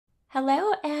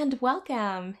Hello and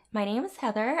welcome! My name is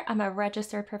Heather, I'm a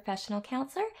registered professional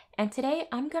counselor, and today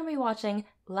I'm going to be watching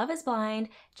Love is Blind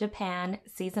Japan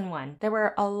Season 1. There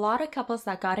were a lot of couples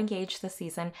that got engaged this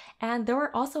season, and there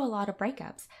were also a lot of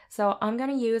breakups. So I'm going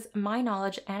to use my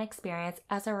knowledge and experience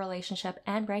as a relationship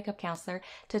and breakup counselor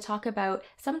to talk about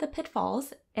some of the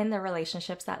pitfalls in the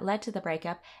relationships that led to the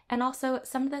breakup, and also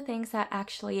some of the things that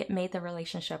actually made the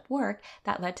relationship work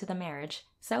that led to the marriage.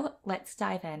 So let's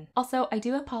dive in. Also, I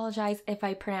do apologize if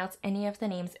I pronounce any of the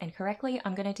names incorrectly.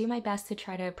 I'm going to do my best to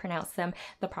try to pronounce them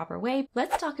the proper way.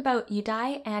 Let's talk about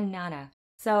Yudai and Nana.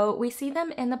 So we see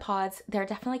them in the pods, they're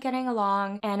definitely getting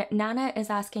along, and Nana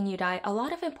is asking Yudai a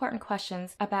lot of important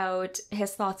questions about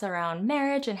his thoughts around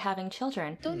marriage and having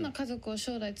children. どんな家族を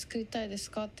将来作りたいです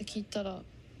かって聞いたら、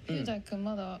雄大君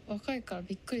まだ若いから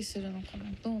びっくりするのかな、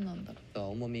どうなんだろ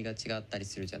う。重みが違ったり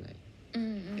するじゃない。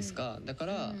ですか。だか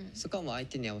ら、そこはもう相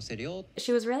手に合わせるよ。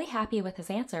She was really happy with his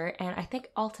answer, and I think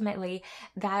ultimately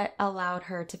that allowed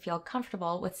her to feel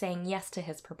comfortable with saying yes to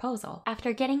his proposal.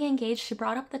 After getting engaged, she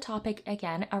brought up the topic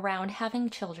again around having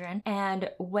children and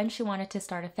when she wanted to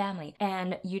start a family.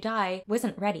 And Yudai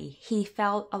wasn't ready. He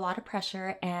felt a lot of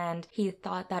pressure and he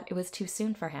thought that it was too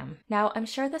soon for him. Now, I'm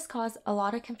sure this caused a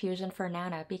lot of confusion for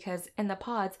Nana because in the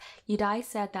pods, Yudai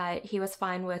said that he was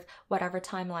fine with whatever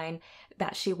timeline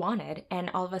that she wanted,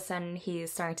 and all of a sudden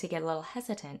he's starting to get a little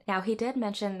hesitant. Now, he did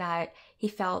mention that he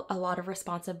felt a lot of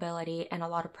responsibility and a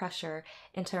lot of pressure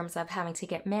in terms of having to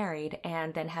get married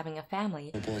and then having a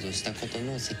family. プロポーズしたこと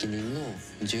の責任の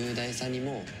重大さに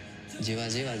もじわ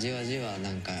じわ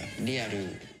なんかリア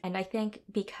ル。 And I think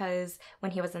because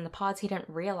when he was in the pods, he didn't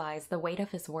realize the weight of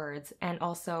his words and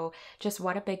also just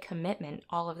what a big commitment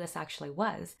all of this actually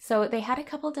was. So they had a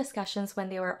couple discussions when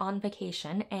they were on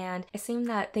vacation, and it seemed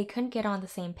that they couldn't get on the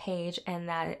same page and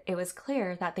that it was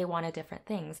clear that they wanted different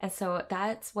things. And so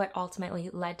that's what ultimately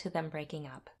led to them breaking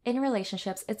up. In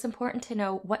relationships, it's important to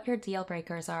know what your deal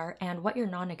breakers are and what your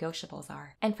non-negotiables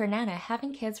are. And for Nana,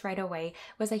 having kids right away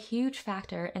was a huge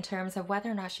factor in terms of whether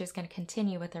or not she was going to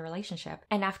continue with the relationship.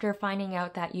 And after finding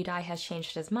out that Yudai has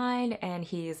changed his mind and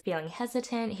he's feeling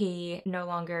hesitant, he no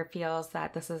longer feels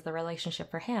that this is the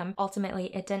relationship for him,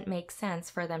 ultimately it didn't make sense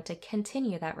for them to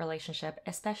continue that relationship,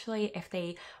 especially if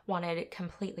they wanted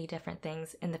completely different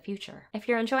things in the future. If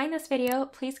you're enjoying this video,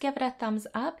 please give it a thumbs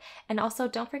up, and also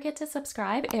don't forget to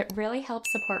subscribe. It really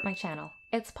helps support my channel.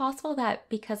 It's possible that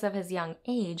because of his young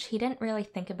age, he didn't really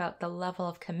think about the level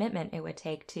of commitment it would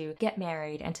take to get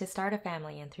married and to start a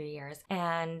family in 3 years.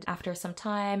 And after some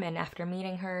time and after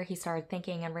meeting her, he started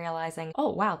thinking and realizing, oh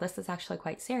wow, this is actually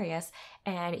quite serious.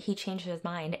 And he changed his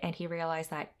mind and he realized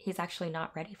that he's actually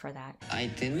not ready for that. 相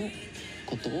手の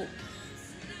ことを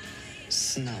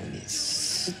素直に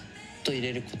スッと入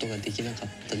れることができなかっ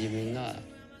た自分が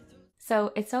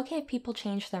So it's okay if people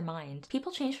change their mind.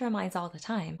 People change their minds all the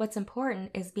time. What's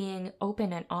important is being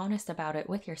open and honest about it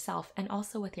with yourself and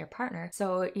also with your partner.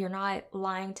 So you're not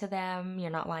lying to them,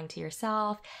 you're not lying to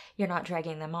yourself, you're not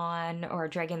dragging them on or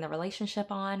dragging the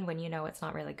relationship on when you know it's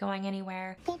not really going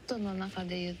anywhere. ポットの中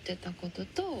で言ってたこと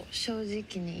と正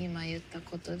直に今言った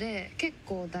ことで結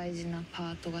構大事なパ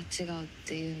ートが違うっ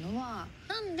ていうのは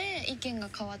なんで意見が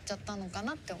変わっちゃったのか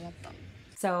なって思った。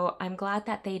 So I'm glad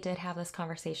that they did have this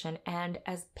conversation, and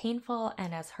as painful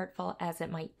and as hurtful as it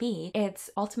might be,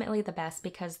 it's ultimately the best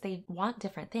because they want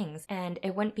different things, and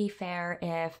it wouldn't be fair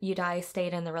if Yudai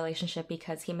stayed in the relationship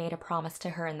because he made a promise to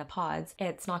her in the pods.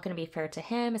 It's not going to be fair to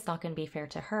him, it's not going to be fair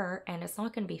to her, and it's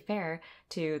not going to be fair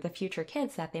to the future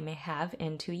kids that they may have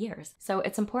in 2 years. So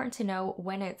it's important to know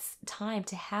when it's time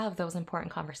to have those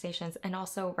important conversations, and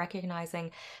also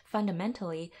recognizing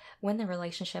fundamentally when the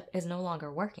relationship is no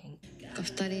longer working.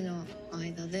 2人の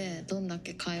間でどんだ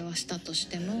け会話したとし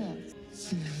ても、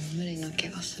無理な気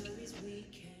がする。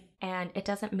 And it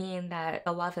doesn't mean that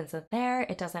the love isn't there.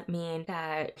 It doesn't mean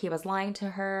that he was lying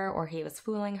to her or he was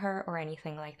fooling her or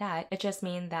anything like that. It just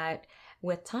means that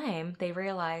with time, they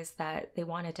realize that they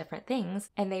wanted different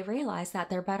things and they realize that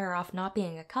they're better off not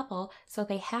being a couple, so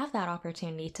they have that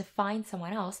opportunity to find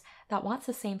someone else that wants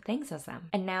the same things as them.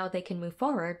 And now they can move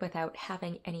forward without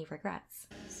having any regrets.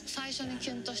 最初にキ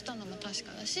ュンとしたのも確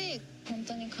かだし、本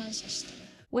当に感謝してる。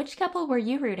 Which couple were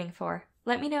you rooting for?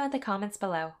 Let me know in the comments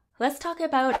below. Let's talk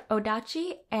about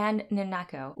Odacchi and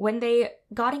Nanako. When they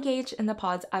got engaged in the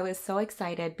pods, I was so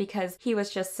excited because he was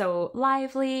just so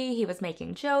lively, he was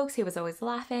making jokes, he was always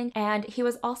laughing, and he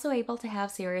was also able to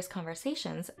have serious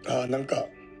conversations. なんか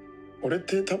俺っ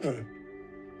て多分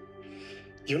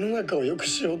世の中を良く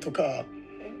しようとか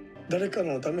誰か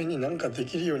のために何かで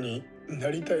きるようにな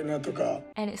りたいなとか。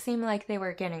 And it seemed like they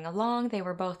were getting along. They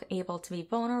were both able to be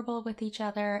vulnerable with each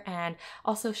other and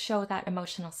also show that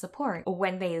emotional support.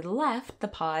 When they left the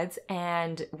pods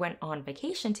and went on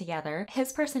vacation together,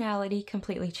 his personality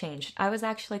completely changed. I was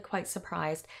actually quite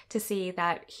surprised to see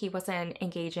that he wasn't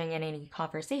engaging in any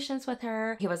conversations with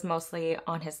her. He was mostly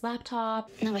on his laptop.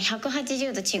 なんか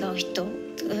180度違う人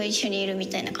が一緒にいるみ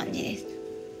たいな感じです。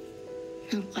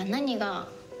なんか何が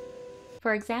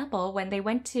For example, when they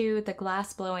went to the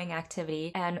glass blowing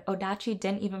activity and Odacchi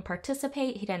didn't even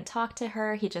participate, he didn't talk to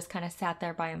her, he just kind of sat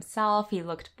there by himself, he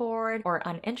looked bored or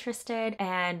uninterested,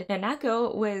 and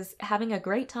Nanako was having a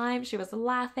great time, she was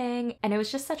laughing, and it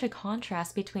was just such a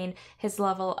contrast between his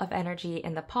level of energy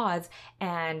in the pods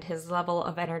and his level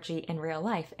of energy in real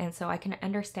life. And so I can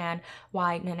understand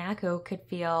why Nanako could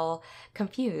feel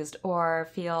confused or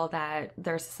feel that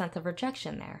there's a sense of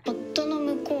rejection there. 夫の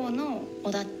向こうの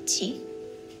オダッチ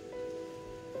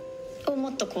を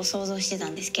もっとこう想像してた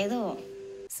んですけど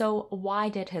So why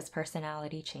did his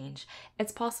personality change?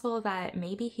 It's possible that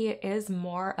maybe he is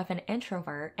more of an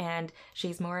introvert and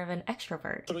she's more of an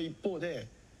extrovert. その一方で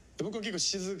僕は結構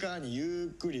静かに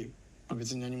ゆっくり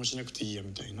別に何もしなくていいや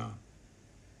みたいな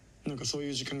なんかそうい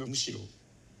う時間がむしろ好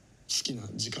きな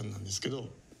時間なんですけど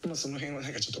その辺はな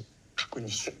んかちょっと確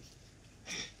認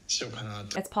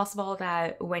It's possible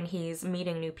that when he's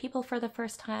meeting new people for the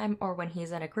first time or when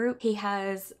he's in a group, he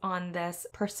has on this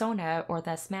persona or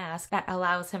this mask that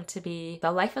allows him to be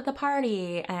the life of the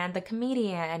party and the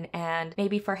comedian. And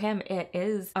maybe for him, it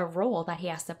is a role that he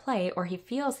has to play or he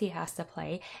feels he has to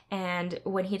play. And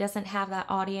when he doesn't have that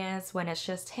audience, when it's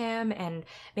just him, and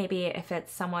maybe if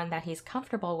it's someone that he's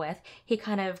comfortable with, he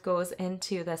kind of goes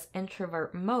into this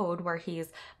introvert mode where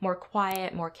he's more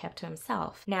quiet, more kept to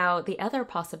himself. Now, the other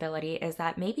possibility is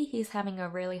that maybe he's having a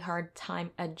really hard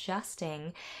time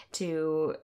adjusting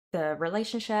to the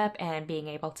relationship and being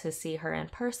able to see her in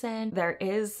person. There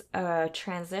is a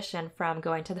transition from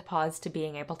going to the pods to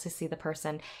being able to see the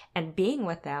person and being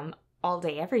with them all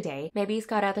day, every day. Maybe he's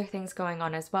got other things going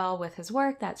on as well with his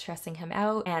work that's stressing him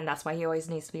out, and that's why he always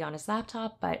needs to be on his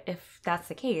laptop. But if that's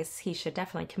the case, he should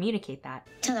definitely communicate that.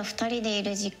 ただ2人でい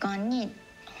る時間に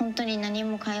本当に何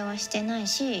も会話してない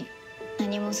し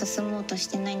何も進もうとし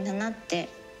てないんだなって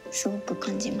すごく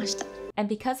感じました。 And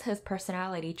because his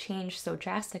personality changed so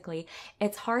drastically,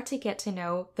 it's hard to get to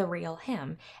know the real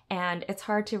him, and it's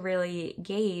hard to really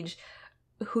gauge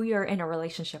who you're in a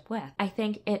relationship with. I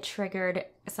think it triggered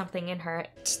something in her.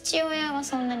 父親は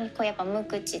そんなにこうやっぱ無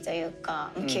口という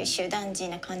か九州男児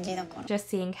な感じだから。 Just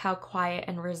seeing how quiet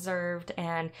and reserved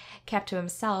and kept to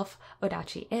himself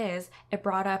Odacchi is, it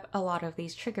brought up a lot of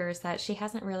these triggers that she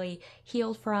hasn't really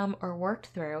healed from or worked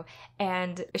through,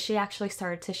 and she actually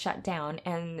started to shut down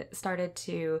and started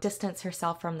to distance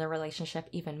herself from the relationship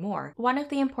even more. One of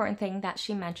the important things that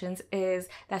she mentions is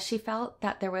that she felt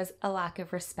that there was a lack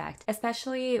of respect,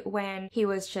 especially when he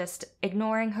was just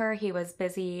ignoring her, he was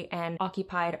busy and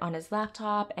occupied on his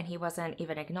laptop and he wasn't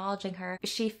even acknowledging her.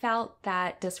 She felt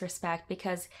that disrespect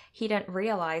because he didn't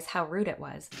realize how rude it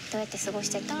was. どうやって過ごし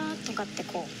てたとかって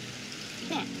こ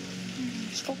うね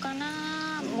聞こうか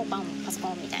なもうパソ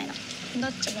コンみたいな。だ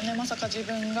っちもねまさか自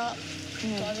分が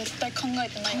とは絶対考え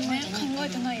てないよね。考え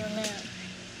てないよね。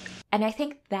 And I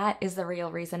think that is the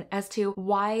real reason as to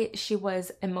why she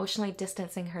was emotionally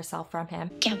distancing herself from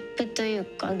him. ギャップという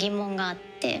か疑問があっ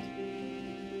て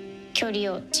距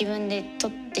離を自分で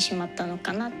取ってしまったの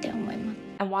かなって思います。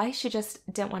 And why she just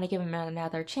didn't want to give him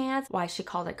another chance, why she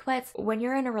called it quits. When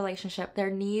you're in a relationship, there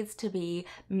needs to be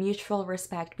mutual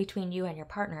respect between you and your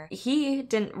partner. He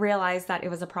didn't realize that it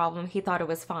was a problem. He thought it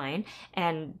was fine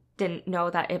and didn't know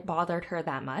that it bothered her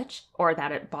that much or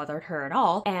that it bothered her at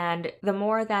all. And the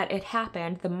more that it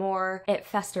happened, the more it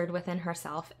festered within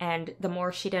herself and the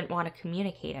more she didn't want to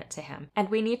communicate it to him. And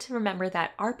we need to remember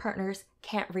that our partners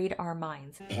can't read our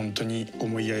minds. 本当に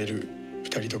思い合える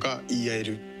2人とか言い合え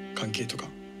る関係とか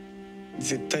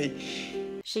絶対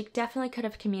She definitely could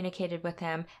have communicated with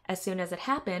him as soon as it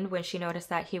happened when she noticed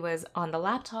that he was on the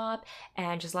laptop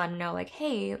and just let him know like,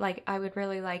 hey, like I would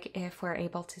really like if we're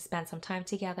able to spend some time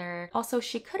together. Also,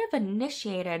 she could have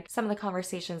initiated some of the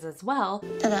conversations as well.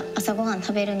 ただ朝ごはん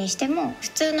食べるにしても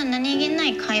普通の何気な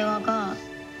い会話がや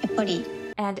っぱり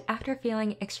And after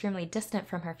feeling extremely distant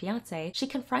from her fiancé, she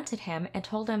confronted him and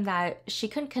told him that she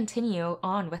couldn't continue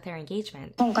on with their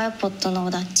engagement. 今回はポットの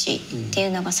オダッチってい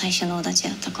うのが最初のオダッチ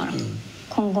だったから、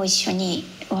今後一緒に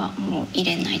はもう入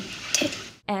れないって。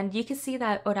And you can see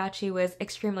that Odacchi was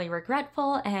extremely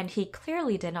regretful, and he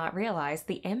clearly did not realize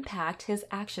the impact his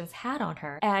actions had on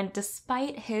her. And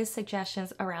despite his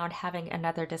suggestions around having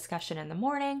another discussion in the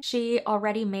morning, she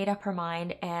already made up her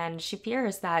mind, and she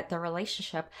fears that the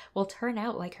relationship will turn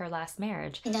out like her last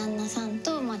marriage. 旦那さん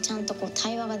とちゃんと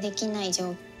対話ができない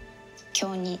状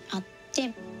況にあっ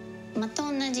て、また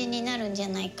同じになるんじゃ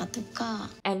ないかとか。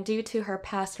 And due to her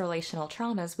past relational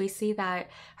traumas, we see that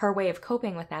her way of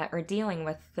coping with that or dealing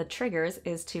with the triggers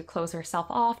is to close herself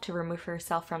off, to remove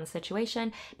herself from the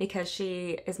situation, because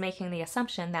she is making the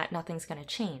assumption that nothing's going to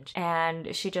change.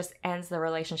 And she just ends the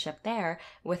relationship there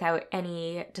without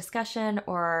any discussion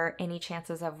or any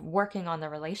chances of working on the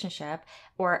relationship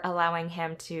or allowing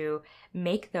him to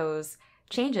make those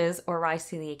changes or rise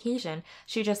to the occasion.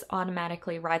 She just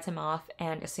automatically writes him off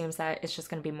and assumes that it's just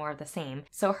going to be more of the same.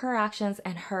 So her actions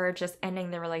and her just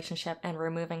ending the relationship and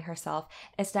removing herself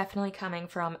is definitely coming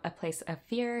from a place of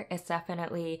fear. It's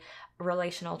definitely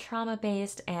relational trauma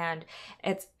based, and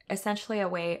it's essentially a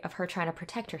way of her trying to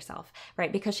protect herself,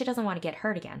 right? Because she doesn't want to get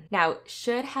hurt again. Now,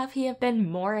 should he have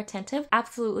been more attentive?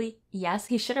 Absolutely, yes.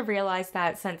 He should have realized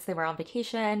that since they were on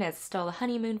vacation, it's still the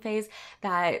honeymoon phase,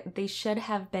 that they should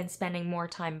have been spending more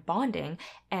time bonding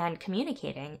and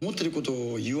communicating. 思ってること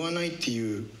を言わないって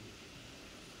いう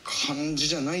感じ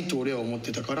じゃないと俺は思っ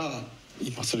てたから、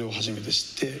今それを初めて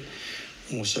知って。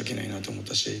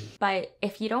 But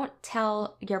if you don't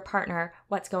tell your partner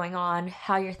what's going on,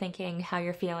 how you're thinking, how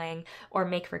you're feeling, or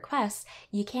make requests,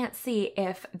 you can't see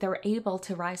if they're able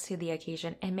to rise to the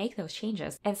occasion and make those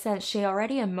changes. And since she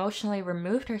already emotionally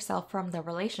removed herself from the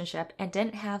relationship and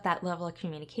didn't have that level of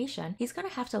communication, he's going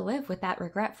to have to live with that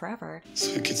regret forever.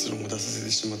 そういう結論を出させて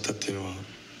しまったっていうのは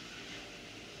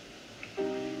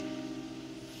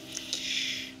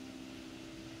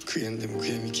悔やんでも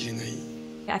悔やみきれない。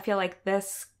 I feel like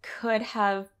this could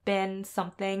have been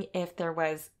something if there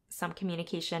was some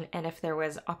communication and if there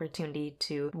was opportunity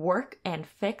to work and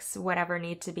fix whatever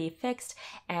needs to be fixed,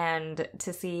 and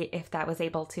to see if that was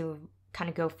able to kind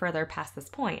of go further past this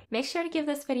point. Make sure to give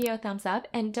this video a thumbs up,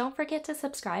 and don't forget to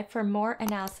subscribe for more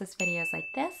analysis videos like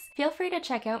this. Feel free to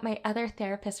check out my other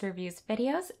therapist reviews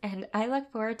videos, and I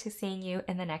look forward to seeing you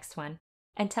in the next one.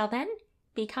 Until then,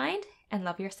 be kind and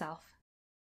love yourself.